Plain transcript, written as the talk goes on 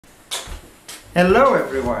Hello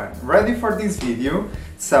everyone! Ready for this video?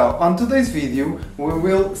 So, on today's video we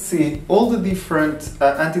will see all the different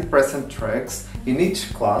antidepressant drugs in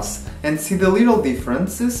each class and see the little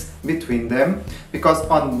differences between them, because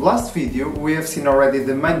on last video we have seen already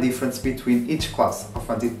the main difference between each class of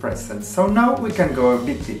antidepressants. So now we can go a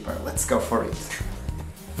bit deeper. Let's go for it.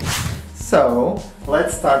 So,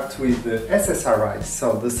 let's start with the SSRIs,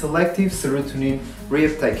 so the selective serotonin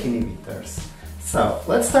reuptake inhibitors. So,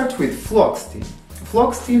 let's start with fluoxetine.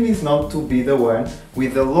 Fluoxetine is known to be the one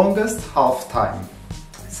with the longest half-time.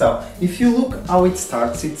 So, if you look how it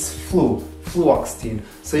starts, it's fluoxetine.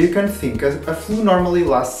 So you can think a flu normally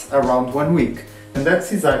lasts around 1 week, and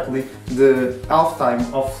that's exactly the half-time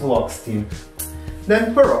of fluoxetine.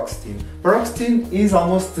 Then paroxetine. Paroxetine is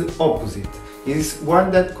almost the opposite. It is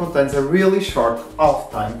one that contains a really short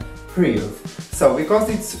half-time period. So, because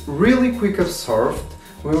it's really quick absorbed,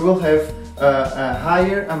 we will have a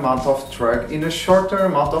higher amount of drug in a shorter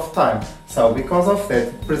amount of time. So because of that,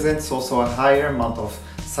 it presents also a higher amount of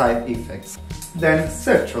side effects. Then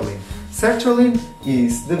sertraline. Sertraline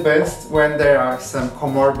is the best when there are some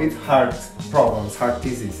comorbid heart problems, heart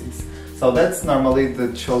diseases. So that's normally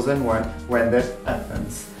the chosen one when that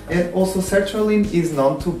happens. And also sertraline is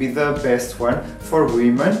known to be the best one for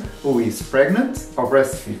women who is pregnant or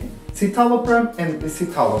breastfeeding. Citalopram and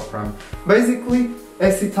escitalopram. Basically,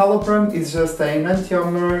 escitalopram is just an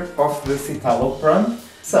enantiomer of the citalopram.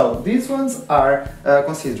 So these ones are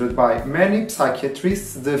considered by many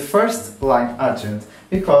psychiatrists the first line agent,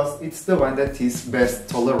 because it's the one that is best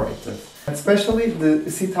tolerated. Especially the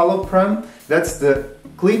escitalopram, that's the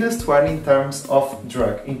cleanest one in terms of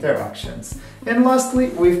drug interactions. And lastly,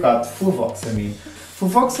 we've got fluvoxamine.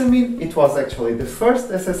 Fluvoxamine, it was actually the first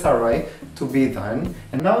SSRI to be done,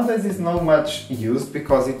 and nowadays it's not much used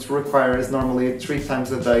because it requires normally 3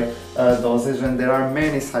 times a day dosage, and there are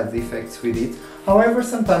many side effects with it. However,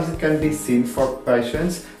 sometimes it can be seen for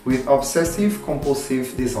patients with obsessive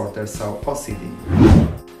compulsive disorder, so OCD.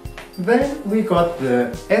 Then we got the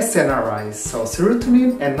SNRIs, so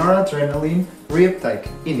serotonin and noradrenaline reuptake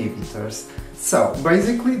inhibitors. So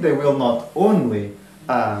basically they will not only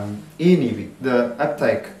inhibit the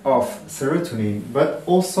uptake of serotonin, but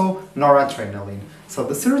also noradrenaline. So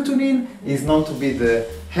the serotonin is known to be the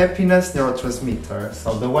happiness neurotransmitter,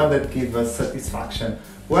 so the one that gives us satisfaction,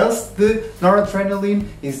 whilst the noradrenaline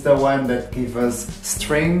is the one that gives us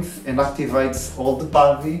strength and activates all the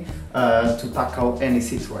body to tackle any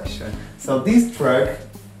situation. So this drug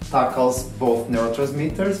tackles both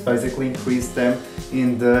neurotransmitters, basically increase them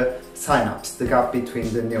in the synapse, the gap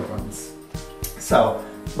between the neurons. So,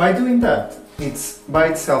 by doing that, it's by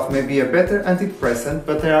itself maybe a better antidepressant,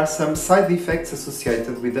 but there are some side effects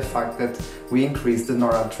associated with the fact that we increase the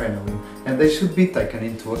noradrenaline, and they should be taken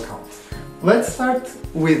into account. Let's start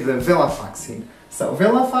with the venlafaxine. So,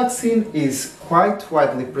 venlafaxine is quite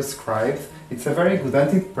widely prescribed. It's a very good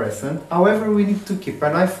antidepressant. However, we need to keep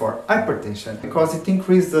an eye for hypertension, because it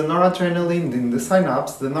increases the noradrenaline in the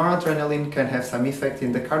synapse. The noradrenaline can have some effect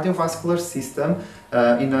in the cardiovascular system,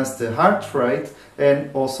 enhance the heart rate,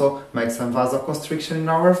 and also make some vasoconstriction in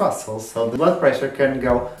our vessels, so the blood pressure can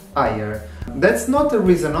go higher. That's not a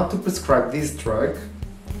reason not to prescribe this drug.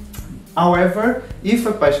 However, if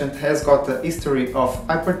a patient has got a history of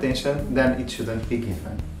hypertension, then it shouldn't be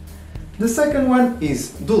given. The second one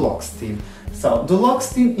is duloxetine. So,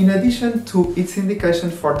 duloxetine, in addition to its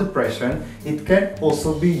indication for depression, it can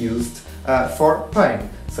also be used for pain.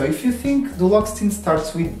 So if you think duloxetine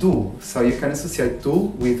starts with dul, so you can associate dul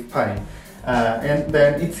with pain. And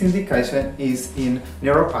then its indication is in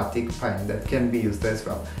neuropathic pain, that can be used as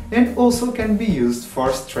well. And also can be used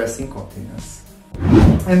for stress incontinence.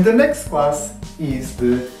 And the next class is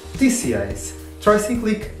the TCAs,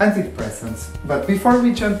 Tricyclic antidepressants. But before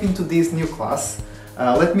we jump into this new class,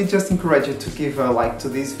 let me just encourage you to give a like to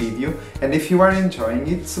this video, and if you are enjoying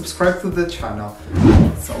it, subscribe to the channel.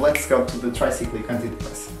 So let's go to the tricyclic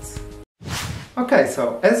antidepressants. Okay,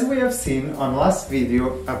 so as we have seen on last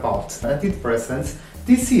video about antidepressants,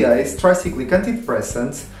 TCAs, tricyclic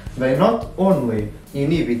antidepressants, they not only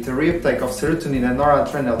inhibit the reuptake of serotonin and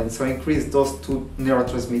noradrenaline, so increase those two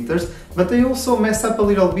neurotransmitters, but they also mess up a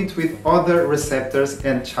little bit with other receptors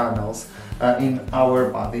and channels in our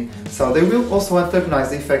body. So they will also antagonize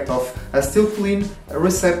the effect of acetylcholine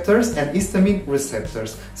receptors and histamine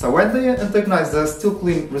receptors. So when they antagonize the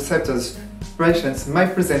acetylcholine receptors, patients may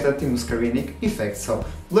present antimuscarinic effects, so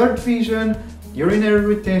blurred vision, urinary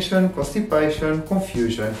retention, constipation,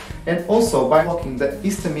 confusion, and also by blocking the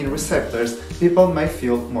histamine receptors, people may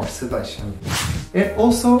feel more sedation. And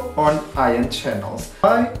also on ion channels.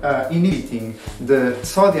 By inhibiting the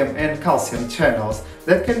sodium and calcium channels,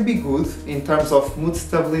 That can be good in terms of mood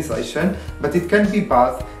stabilization, but it can be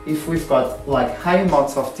bad if we've got like high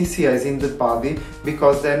amounts of TCAs in the body,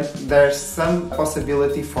 because then there's some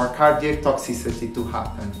possibility for cardiac toxicity to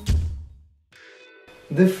happen.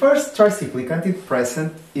 The first tricyclic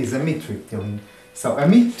antidepressant is amitriptyline. So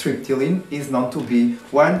amitriptyline is known to be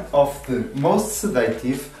one of the most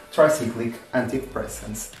sedative tricyclic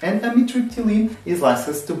antidepressants, and amitriptyline is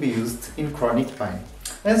licensed to be used in chronic pain,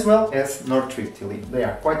 as well as nortriptyline. They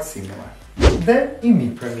are quite similar. Then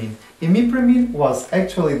imipramine. Imipramine was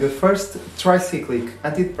actually the first tricyclic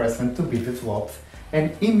antidepressant to be developed,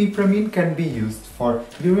 and imipramine can be used for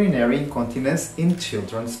urinary incontinence in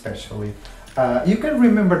children especially. You can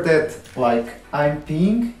remember that, like, I'm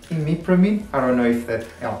peeing imipramine, I don't know if that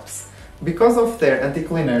helps. Because of their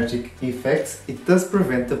anticholinergic effects, it does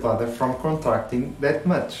prevent the bladder from contracting that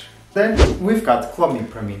much. Then we've got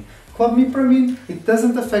clomipramine. Clomipramine, it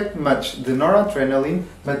doesn't affect much the noradrenaline,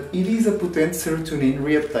 but it is a potent serotonin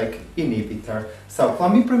reuptake inhibitor. So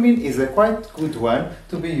clomipramine is a quite good one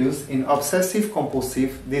to be used in obsessive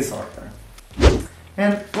compulsive disorder.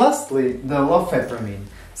 And lastly, the lofepramine.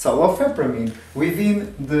 So lofepramine,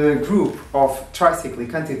 within the group of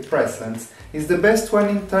tricyclic antidepressants, is the best one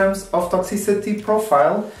in terms of toxicity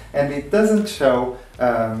profile, and it doesn't show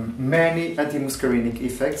many antimuscarinic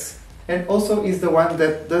effects, and also is the one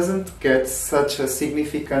that doesn't get such a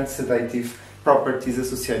significant sedative properties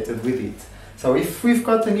associated with it. So if we've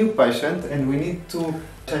got a new patient and we need to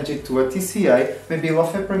change it to a TCA, maybe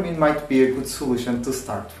lofepramine might be a good solution to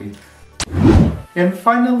start with. And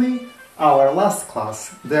finally, our last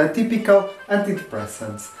class, the atypical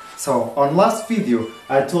antidepressants. So on last video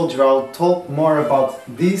I told you I'll talk more about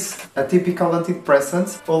these atypical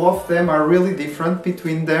antidepressants. All of them are really different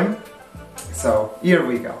between them. So here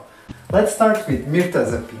we go. Let's start with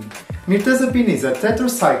mirtazapine. Mirtazapine is a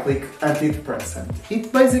tetracyclic antidepressant.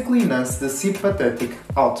 It basically enhances the sympathetic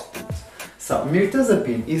output. So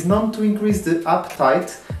mirtazapine is known to increase the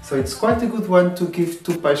appetite, so it's quite a good one to give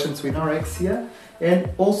to patients with anorexia.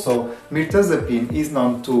 And also, mirtazapine is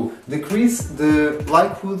known to decrease the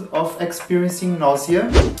likelihood of experiencing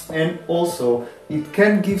nausea, and also it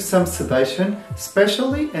can give some sedation,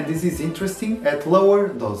 especially, and this is interesting, at lower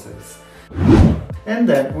doses. And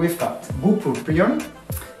then we've got bupropion,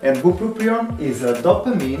 and bupropion is a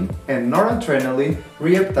dopamine and noradrenaline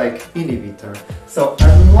reuptake inhibitor. So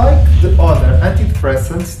unlike the other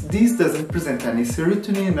antidepressants, this doesn't present any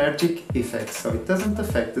serotoninergic effects, so it doesn't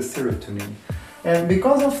affect the serotonin. And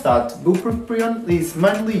because of that, bupropion is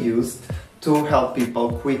mainly used to help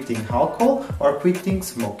people quitting alcohol or quitting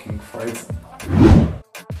smoking, for example.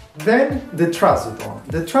 Then the trazodone.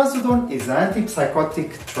 The trazodone is an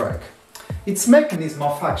antipsychotic drug. Its mechanism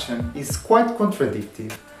of action is quite contradictory.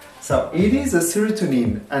 So it is a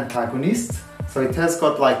serotonin antagonist, so it has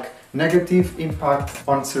got like negative impact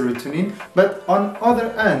on serotonin, but on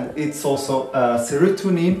other hand it's also a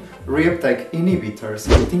serotonin reuptake inhibitor, so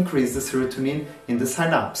it increases the serotonin in the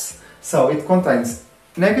synapse. So it contains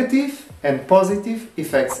negative and positive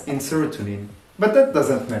effects in serotonin, but that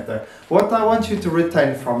doesn't matter. What I want you to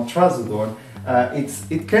retain from trazodone,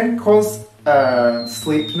 it can cause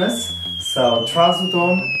sleepiness, so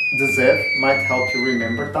trazodone DZ might help you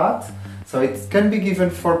remember that. So it can be given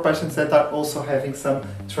for patients that are also having some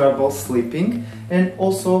trouble sleeping. And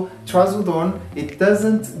also trazodone, it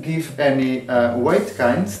doesn't give any weight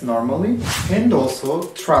gains normally. And also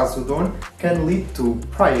trazodone can lead to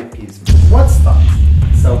priapism. What's that?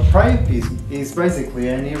 So priapism is basically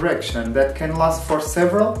an erection that can last for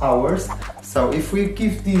several hours. So if we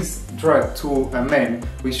give this drug to a man,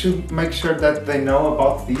 we should make sure that they know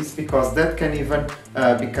about this, because that can even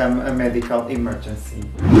become a medical emergency.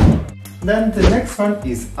 Then the next one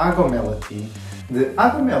is agomelatine. The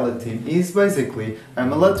agomelatine is basically a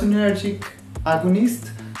melatonergic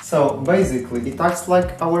agonist. So basically it acts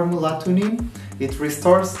like our melatonin. It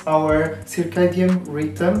restores our circadian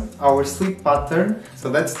rhythm, our sleep pattern.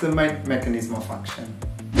 So that's the main mechanism of action.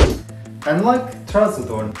 Unlike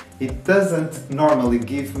trazodone, it doesn't normally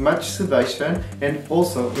give much sedation, and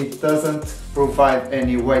also it doesn't provide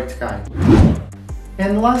any weight gain.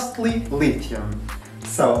 And lastly, lithium.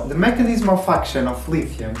 So the mechanism of action of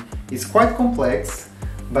lithium is quite complex,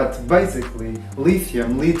 but basically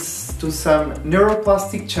lithium leads to some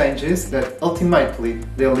neuroplastic changes that ultimately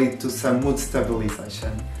they lead to some mood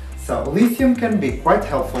stabilization. So lithium can be quite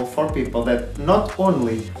helpful for people that not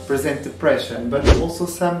only present depression but also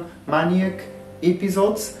some maniac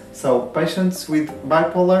episodes, so patients with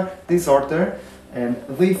bipolar disorder. And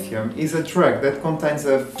lithium is a drug that contains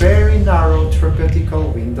a very narrow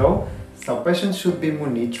therapeutical window. So patients should be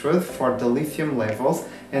monitored for the lithium levels,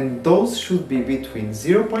 and those should be between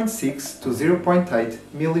 0.6 to 0.8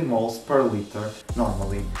 millimoles per liter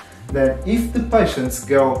normally. Then if the patients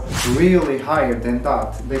go really higher than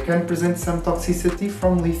that, they can present some toxicity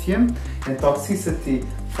from lithium, and toxicity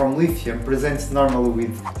from lithium presents normally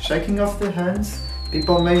with shaking of the hands.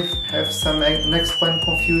 People may have some unexplained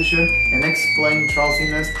confusion, unexplained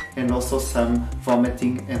drowsiness, and also some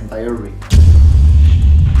vomiting and diarrhea.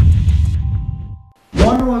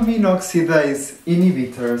 Monoamine oxidase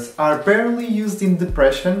inhibitors are barely used in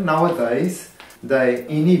depression nowadays. They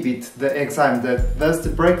inhibit the enzyme that does the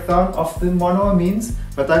breakdown of the monoamines,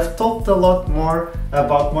 but I've talked a lot more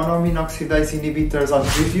about monoamine oxidase inhibitors on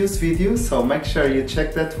previous videos, so make sure you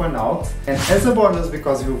check that one out. And as a bonus,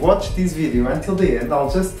 because you watched this video until the end,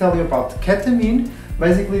 I'll just tell you about ketamine.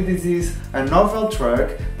 Basically, this is a novel drug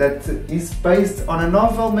that is based on a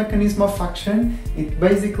novel mechanism of action. It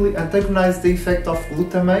basically antagonizes the effect of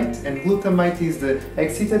glutamate, and glutamate is the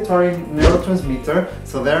excitatory neurotransmitter.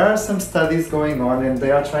 So there are some studies going on, and they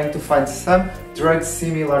are trying to find some drugs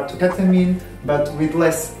similar to ketamine, but with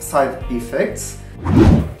less side effects.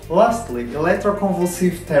 Lastly,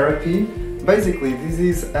 electroconvulsive therapy. Basically, this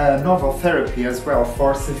is a novel therapy as well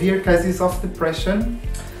for severe cases of depression.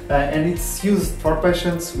 And it's used for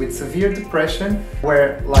patients with severe depression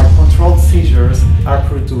where controlled seizures are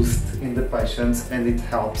produced in the patients, and it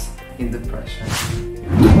helps in depression.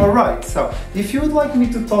 Alright, so if you would like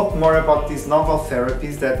me to talk more about these novel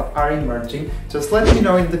therapies that are emerging, just let me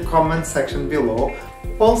know in the comment section below.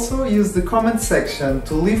 Also use the comment section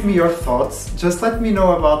to leave me your thoughts. Just let me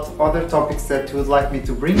know about other topics that you would like me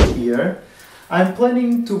to bring here. I'm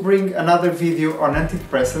planning to bring another video on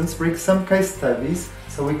antidepressants, bring some case studies,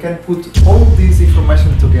 so we can put all this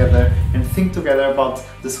information together and think together about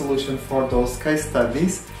the solution for those case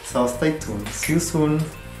studies. So stay tuned. See you soon.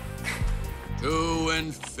 To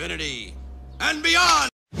infinity and beyond!